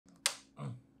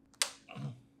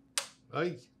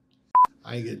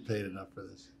I ain't getting paid enough for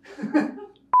this.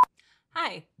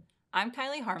 Hi, I'm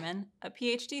Kiley Harmon, a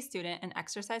PhD student in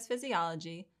exercise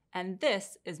physiology, and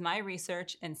this is my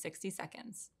research in 60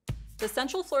 seconds. The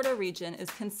Central Florida region is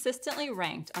consistently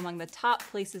ranked among the top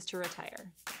places to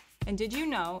retire. And did you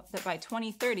know that by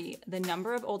 2030, the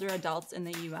number of older adults in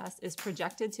the US is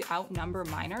projected to outnumber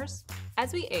minors?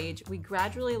 As we age, we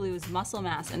gradually lose muscle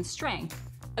mass and strength,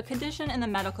 a condition in the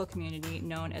medical community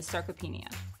known as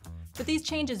sarcopenia. But these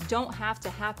changes don't have to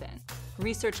happen.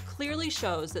 Research clearly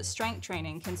shows that strength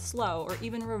training can slow or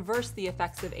even reverse the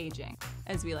effects of aging.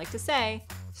 As we like to say,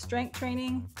 strength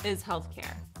training is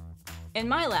healthcare. In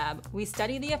my lab, we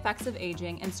study the effects of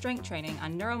aging and strength training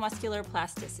on neuromuscular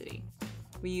plasticity.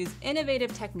 We use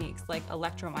innovative techniques like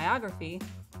electromyography,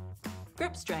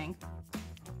 grip strength,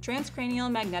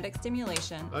 transcranial magnetic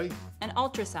stimulation, and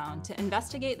ultrasound to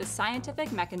investigate the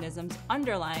scientific mechanisms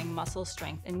underlying muscle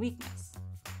strength and weakness.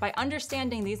 By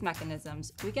understanding these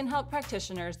mechanisms, we can help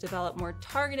practitioners develop more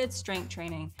targeted strength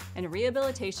training and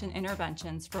rehabilitation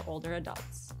interventions for older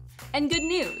adults. And good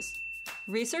news!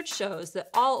 Research shows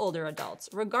that all older adults,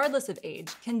 regardless of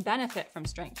age, can benefit from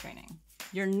strength training.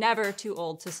 You're never too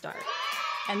old to start.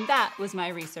 And that was my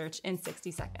research in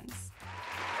 60 seconds.